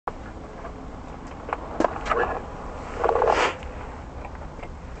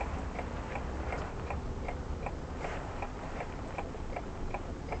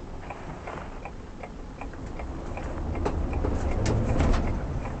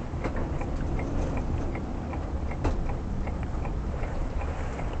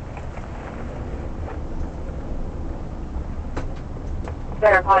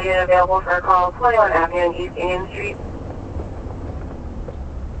Center call unit available for a call 21 Avenue and East Union Street.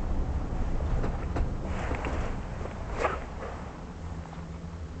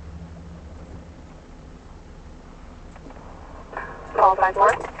 Call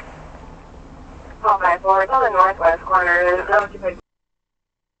 54. Call 54. It's on the northwest corner.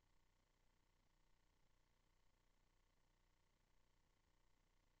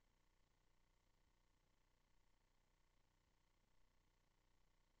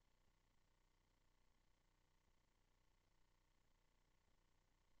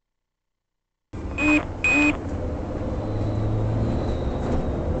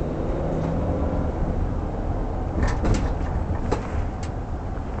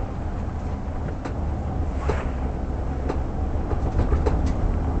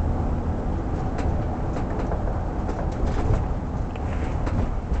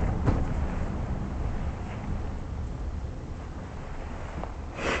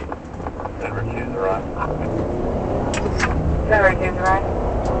 Never choose the right. Never choose the right.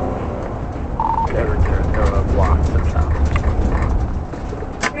 Blocks and sound.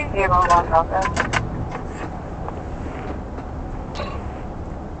 30 block also.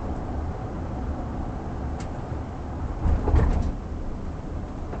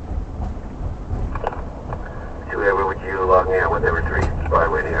 Whoever would you log me out with every 3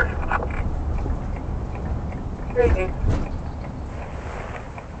 Spyway here? 3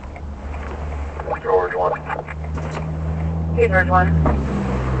 George 1. George 1.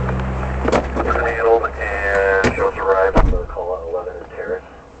 Handled and shows arrived on the call out 11 in Terrace.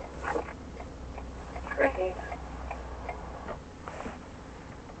 Great.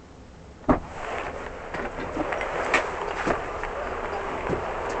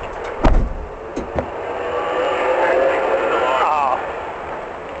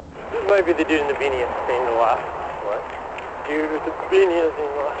 This might be the dude in the beanie thing to laugh. What? Dude with the beanie thing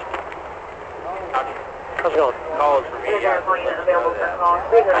to laugh. How's it going? Calls for me, Center call unit available for a call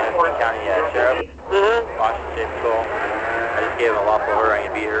 304. County Sheriff, Washington State Patrol. I just gave him a lawful order. I'm going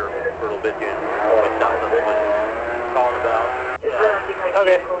to be here for a little bit doing stuff that was calling about.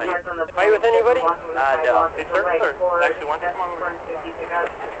 Okay. Are you with anybody? No. Hey, sir? Actually, one time on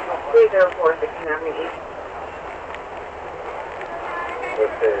 304 16 Avenue East.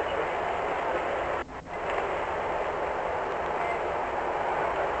 What page?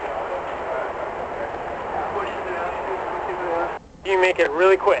 You make it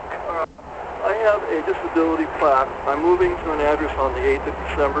really quick. I have a disability plaque. I'm moving to an address on the 8th of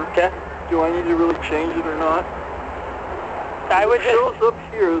December. Okay. Do I need to really change it or not? I would It shows up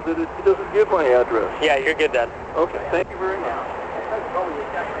here that it doesn't give my address. Yeah, you're good then. Okay, thank you very much.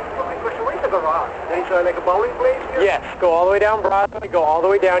 Where's the garage? Are you trying to make a bowling place here? Yes, go all the way down Broadway, go all the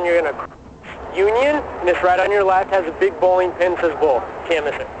way down, you're going to Union, and it's right on your left, has a big bowling pin, says bowl. Can't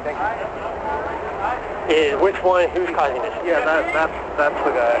miss it. Thank you. Which one, who's causing this? Yeah, that's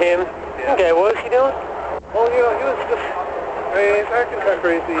the guy. Him? Yeah. Okay, what was he doing? Well, he was just, he's acting kind of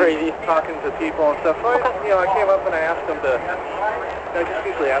crazy. Talking to people and stuff. So, I came up and I asked him to, I just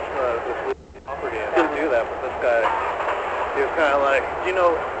usually ask him to just leave the property and didn't do that, but this guy, he was kind of like,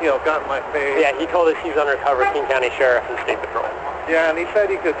 got in my face. Yeah, he told us he's undercover King County Sheriff and State Patrol. Yeah, and he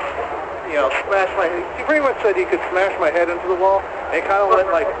said he could, he pretty much said he could smash my head into the wall, and he kind of went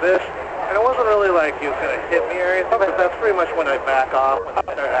like this. And it wasn't really like he was going to hit me or anything, but that's pretty much when I back off, when I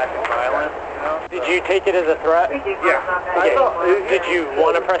start acting violent, Did you take it as a threat? Yeah. Okay. Did you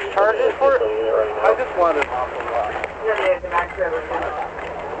want to press charges for it? I just wanted...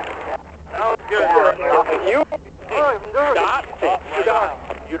 That was good. You... Stop it. Stop.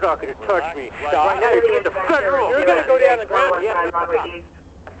 You're not going to touch me. Stop. Right now you're in the federal... You're going to go down the ground. Yeah.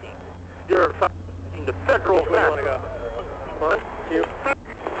 You're in the federal... One, two...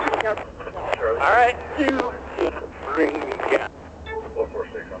 All right. You bring me down.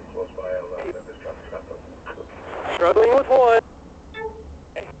 446, I'm close by. This traffic stop. Struggling with one.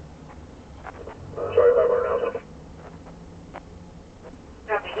 Sorry if I went around.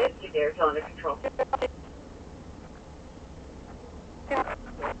 Copy this, you dare tell under control.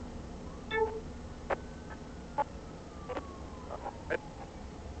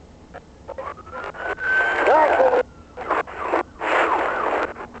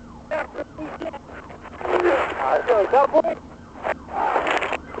 Cowboy.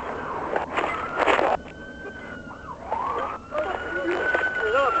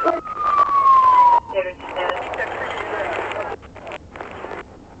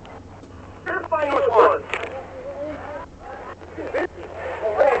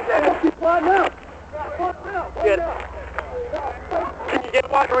 Can you get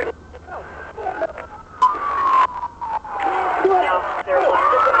water? No, they're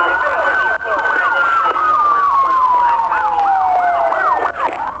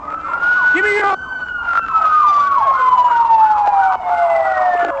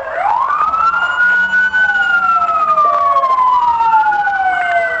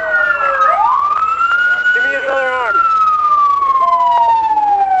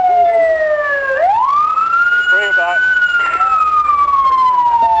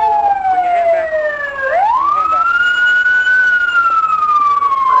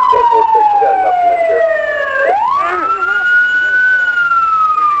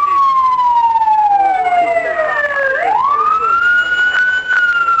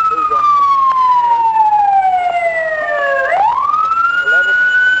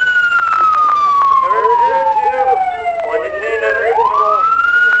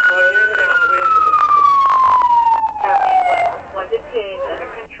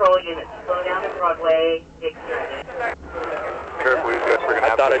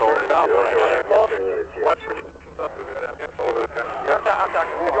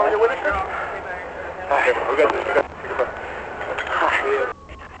contact. Do you want to get witnesses? Okay, we got this.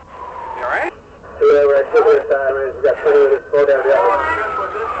 You alright? Yeah, we're at this time. We've got 20 minutes. Slow down.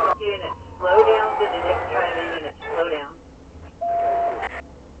 Units, slow down to the next driving unit. Slow down.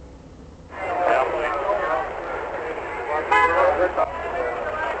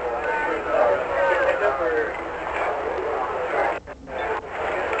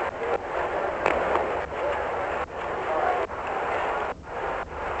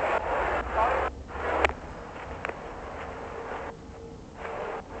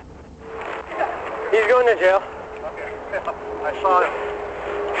 He's going to jail. Okay. I saw him.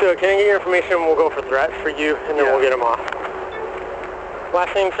 So can I get your information and we'll go for threats for you and then we'll get him off.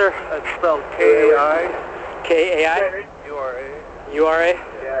 Last name, sir? It's spelled K-A-I. K-A-I? U-R-A. U-R-A?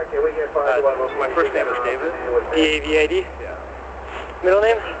 Yeah, can we get my first name is David. D-A-V-I-D? Yeah. Middle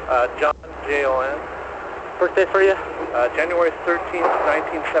name? John, J-O-N. Birthday for you? January 13th,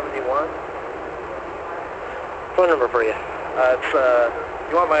 1971. Phone number for you?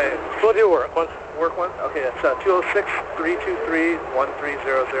 You want my... We'll do work one. Work one? Okay, it's 206-323-1300.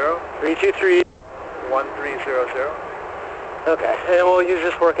 323. 1300. Okay, and we'll use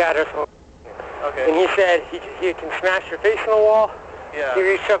this work address. Okay. And he said he can smash your face in the wall. Yeah. He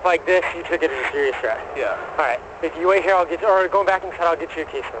reached up like this, you took it as a serious threat. Yeah. Alright, if you wait here, I'll get, or going back inside, I'll get you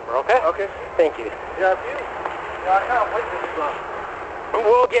your case number, okay? Okay. Thank you. Yeah, I kind of like this stuff.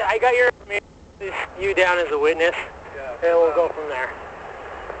 I got your information, you down as a witness, Yeah. and we'll go from there.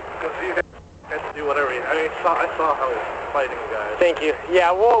 Because you had to do whatever I saw how he was fighting guys. Thank you.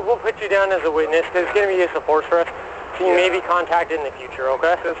 Yeah, we'll put you down as a witness, because it's going to be use of force for us, so you may be contacted in the future,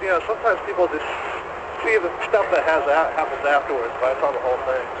 okay? Because, you know, sometimes people just see the stuff that happens afterwards, but I saw the whole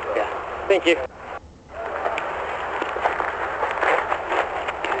thing, so. Yeah. Thank you.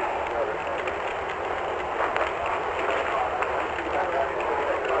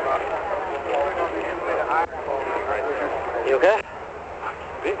 You okay?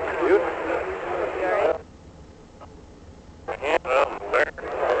 Dude?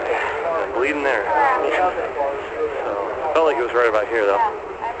 I'm bleeding there. Felt like it was right about here, though.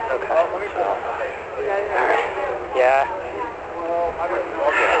 Okay. Yeah.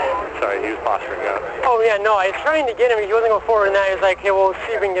 Sorry, he was posturing out. Oh yeah, no, I was trying to get him. He wasn't going forward, and I was like, hey, we'll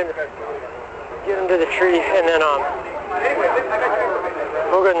see if we can get him to the tree, and then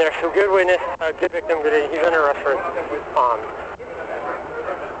we'll go in there. So good witness, good victim, good. He's under arrest for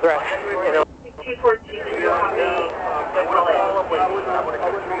threats. You know. 214, you have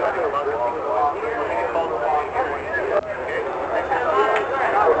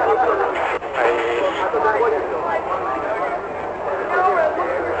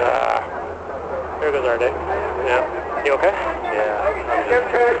There goes our day. Yeah. You okay? Yeah. I'm just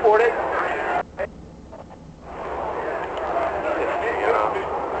transported.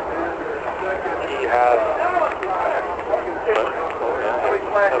 Do you have...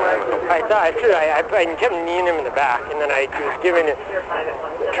 I kept kneeing him in the back, and then I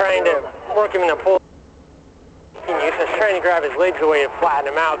was trying to work him in the pull. I was trying to grab his legs away and flatten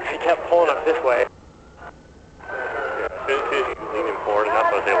him out, because he kept pulling up this way. As soon as he was leaning forward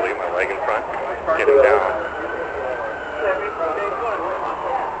enough, I was able to get my leg in front, get him down.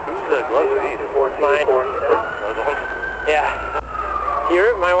 Who's the gloves these? Mine. Those ones? Yeah. He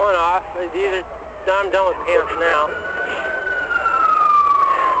ripped my one off. I'm done with pants now.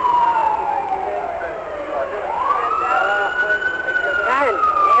 God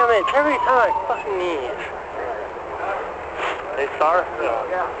damn it, every time I fucking sneeze. Hey, Star?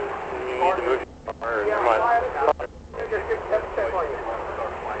 Yeah. You need to move your arm. Come on. I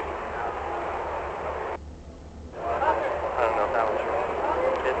don't know if that was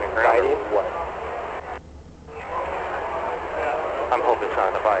hitting the ground or what. I'm hoping it's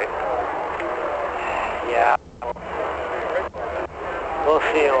not a bite. Yeah. We'll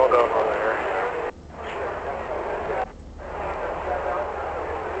see and we'll go from there.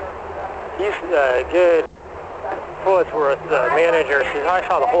 He's good. For what it's worth, the manager says, I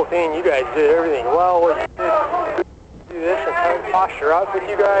saw the whole thing, you guys did everything well, what you did, do this and try to posture up with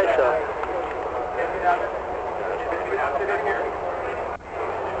you guys, so.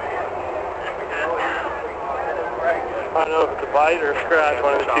 I don't know if it's a bite or a scratch,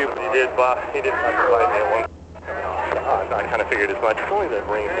 one of the two, but he did fucking bite me at one. I kind of figured as much. It's only the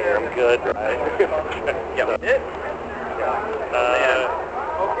ring finger, I'm good, right? Yeah, we did.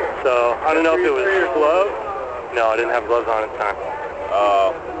 So, I don't know if it was gloves. No, I didn't have gloves on at the time.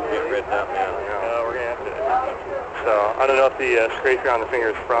 Oh, get rid of that, man. We're going to have to... So, I don't know if the scraper on the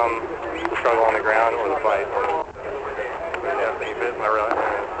finger is from the struggle on the ground or the bite. Yeah, he bit my right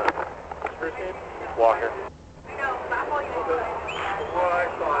hand. Walker.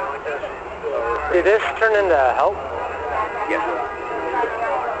 Did this turn into help? Yes.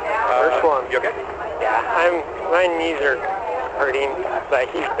 First one. You okay? Yeah, my knees are hurting, but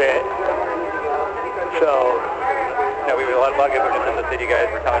he's bit. So. No, we have a lot of people just in the city guys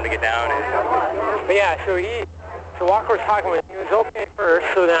were telling him to get down. But yeah, so Walker was talking with him. He was okay first,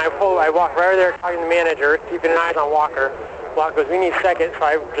 so then I walked right over there talking to the manager, keeping an eye on Walker. Walker goes, we need seconds, so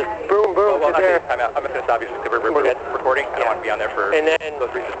I just boom, Well, to there. I'm going to stop you because we're recording. I don't want to be on there for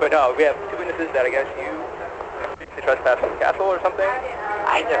those reasons. But no, we have 2 witnesses that I guess you trespassed from the castle or something.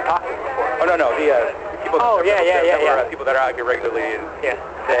 I never talked to him before. Oh, no, the people people that are out here regularly and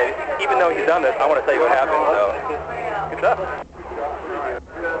said, even though he's done this, I want to tell you what happened, so good stuff.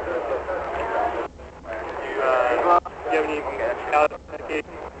 Do you have any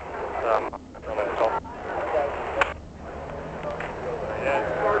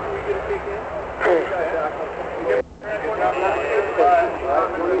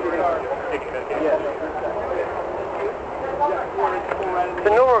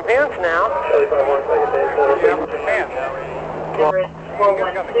But no more vans now.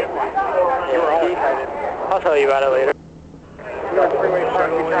 I'll tell you about it later.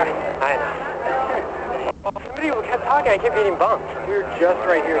 I know. Somebody kept talking, I kept getting bumped. We were just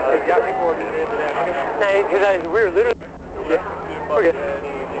right here, so yeah, people were getting into that. No, because we were literally... We're good. I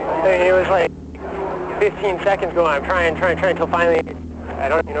mean, it was like 15 seconds going. I'm trying until finally... I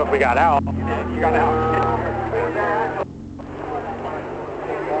don't even know if we got out. You got out.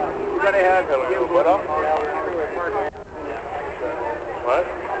 You gotta have what up? What?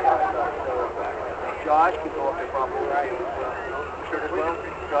 Josh can go up there probably, right? Sure as well?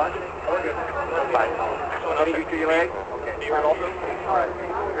 Josh? Fine. How do you do your leg? Okay. Do you hurt also? Alright.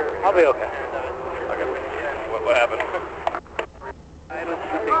 I'll be okay. Okay. What happened? I don't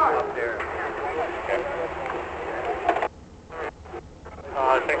see things up there.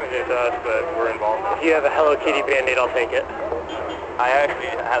 Technically it's us, but we're involved. If you have a Hello Kitty Band-Aid, I'll take it. I actually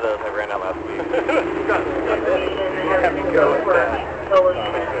had those. I ran out last week. Have to go with that.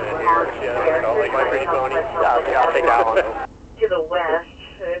 Like my pretty pony. Yeah, I'll take that one. To the west,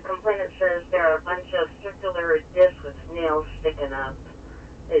 the complainant says there are a bunch of circular discs with nails sticking up.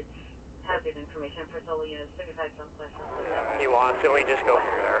 It's hazard information for solo units 35 Southwest. He wants it, we just go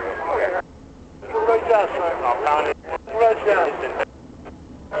from there. Right down, son. I'll pound it. Right down.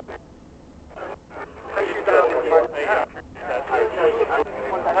 How do you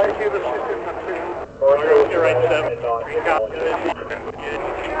feel the system? You're right, Seth.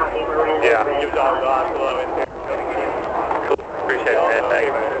 Yeah. Give it all the hospital in there. Appreciate it, man. Thank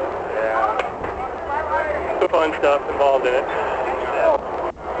you. Yeah. The fun stuff involved in it.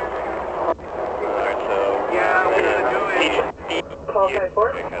 Alright, so... Yeah, we're gonna do it. Call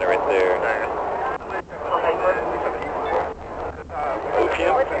 54. Kind of right there. Call 54.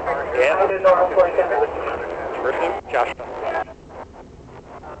 Beauchamp? Yeah. First name? Joshua.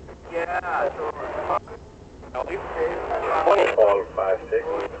 Yeah. Help you? 20. Call 56.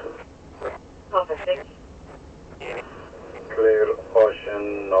 Call 56. Clear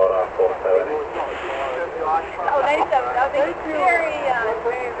Ocean, Nora 470. Oh, 97. That was very,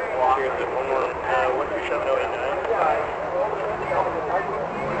 Here's the one more, 137089.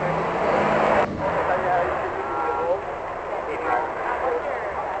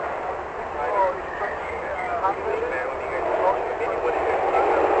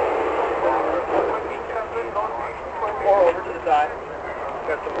 Or over to the side.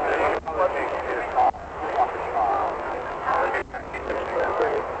 Got some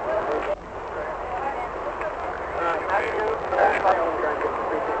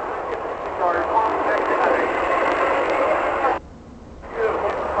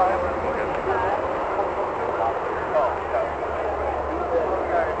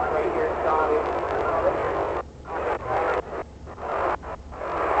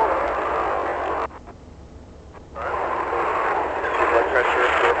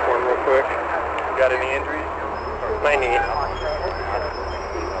Got any injuries? My knee.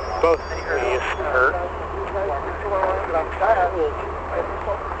 Both knees hurt.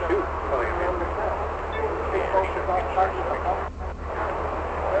 Shoot.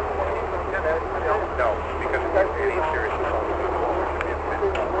 No, because it's any serious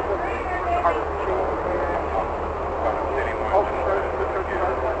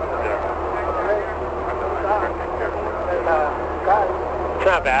It's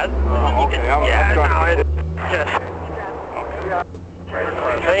not bad. Oh, okay. Yeah, no, it's just... I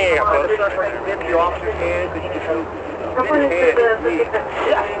think I got both. The officer's hand, did you just move Someone his hand? says the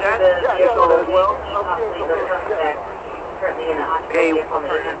vehicle will possibly go back. Currently in the hospital vehicle on the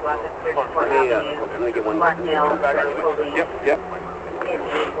East West. Let me get one. Black male, Yep.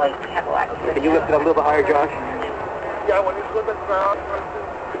 like have a lack of. Can you lift it up a little bit higher, Josh? Yeah, when you slip it around,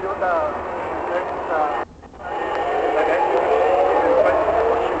 you do the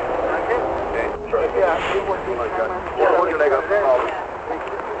hold your leg up.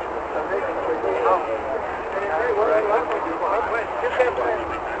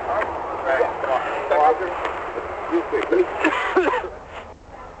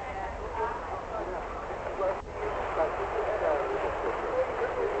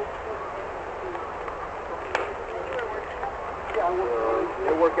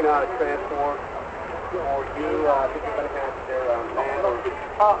 They're working out a transform. Or you, I think you're going to have their man or...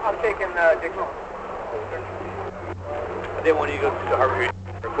 I'm taking Dixon. They want you to go to the Harvard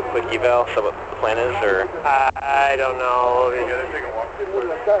for a quick eval, so what the plan is, or? I don't know.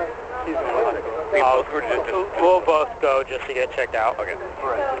 We'll both go just to get checked out. Okay. All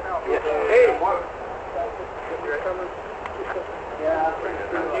right. Yes. Hey! Yeah.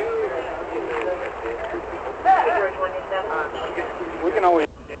 We can always,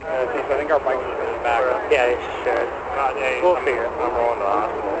 since I think our bike's back. Yeah, they should. We'll figure it. I'm rolling to the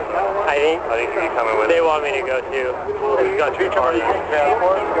hospital. I think you're coming with they want me to go too. Who's got two cars? Then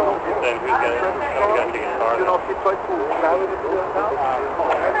who's got two cars?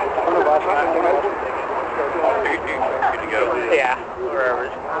 Good to go. Yeah, wherever.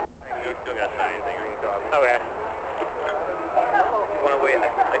 You still got to sign anything or anything? Okay. You want to wait?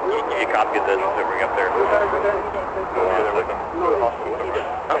 I can give you a copy of this to bring up there. Go over there with them.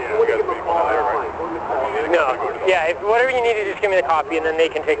 No, yeah, whatever you need to just give me the copy and then they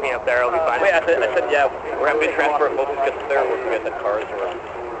can take me up there, it'll be fine. Wait, I said, yeah, we're having to transfer both of us there, we're going to get the cars.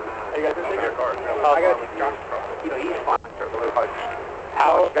 You guys just take your cars. I got to take Josh's car. He's fine.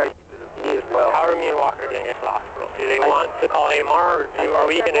 How are me and Walker getting to the hospital? Do they want to call AMR, or are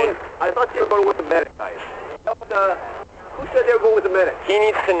we going to... I thought you were going with the medic guys. Who said they were going with the medic? He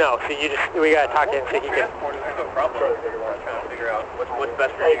needs to know, so we got to talk to him so he can... No problem. We're trying to figure out what's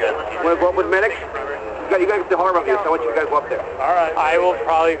best for you guys. You want to go up with medics? You guys get the Harvard here, so I want you guys to go up there. All right. I will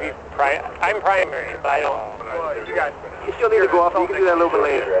probably be... I'm primary, but I don't... You still need to go up, you can do that a little bit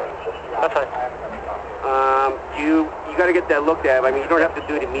later. That's fine. You got to get that looked at. I mean, you don't have to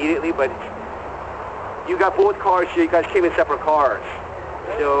do it immediately, but you got both cars here. You guys came in separate cars.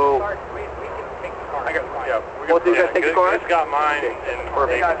 So... Both of you guys take the cars? It's got mine, and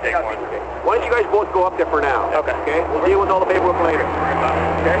they can take one. Why don't you guys both go up there for now? Okay. Okay? We'll deal with all the paperwork later.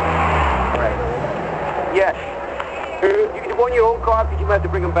 Okay? All right. Yes. You can go in your own car because you might have to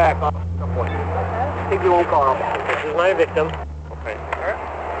bring them back at some point. Take your own car. This is my victim. Okay.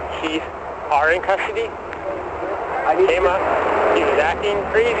 He are in custody. Came up. He was acting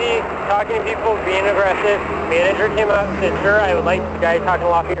crazy, talking to people, being aggressive. Manager came up, said, "Sir, I would like," the guy talking to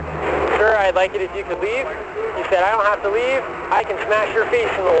Law Peter, "Sir, I'd like it if you could leave." He said, "I don't have to leave. I can smash your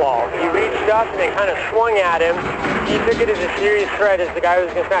face in the wall." He reached up and then kind of swung at him. He took it as a serious threat as the guy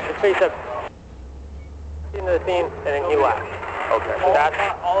was going to smash his face up into the scene, and then he left. Okay. So that's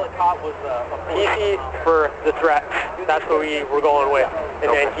All it caught was PC for the threats. That's what we were going with. And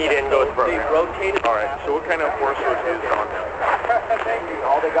then he didn't go through. rotated. All right. So what kind of force was used on him?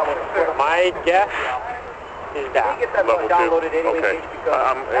 My guess is that. Level 2. Okay.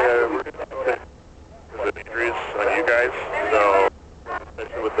 The injuries on you guys, so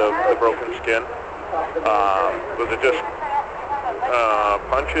with the broken skin. Was it just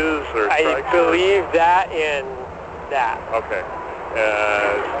punches or strikes? I believe that and that. Okay.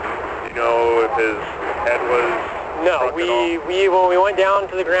 Do you know if his head was... No, when we went down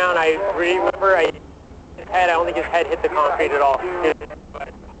to the ground, I remember his head, I don't think his head hit the concrete at all. His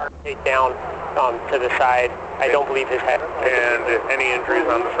heart stayed down to the side. I don't believe his head. And any injuries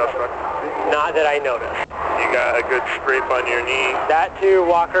on the suspect? Not that I noticed. You got a good scrape on your knee? That too,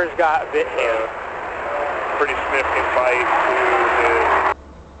 Walker's got bit hand. Pretty significant bite to his...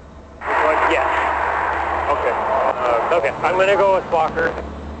 Yes. Okay. Okay, I'm going to go with Walker.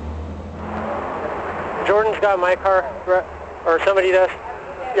 Jordan's got my car, or somebody does?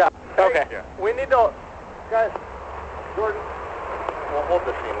 Yeah. Okay. Yeah. We need to... Guys, Jordan. We'll hold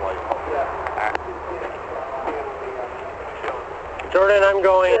the scene while you Jordan, I'm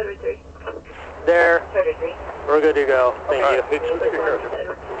going 33. there. 33. We're good to go. Thank you. Hey, just take care of it.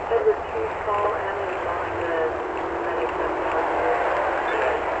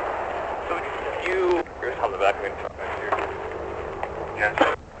 So you... Here's how the back of the Yes.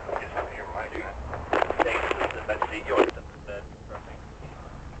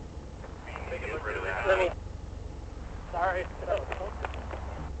 Let me... Sorry.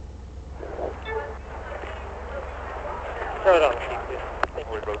 Throw it on the seat, please. Thank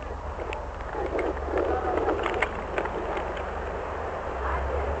you.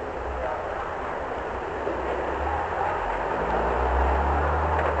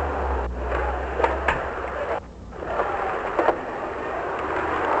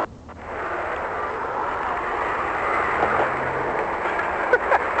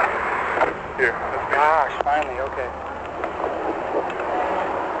 Here, that's me. Gosh, finally, okay.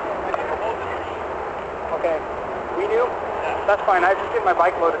 Okay, we knew? That's fine, I just get my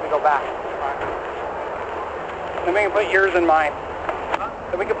bike loaded to go back. Then we can put yours in mine.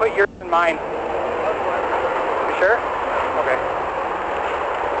 Then we can put yours in mine. You sure? Okay.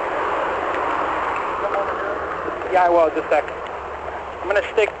 Yeah, I will, just a sec. I'm gonna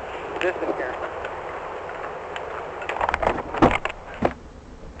stick this in here.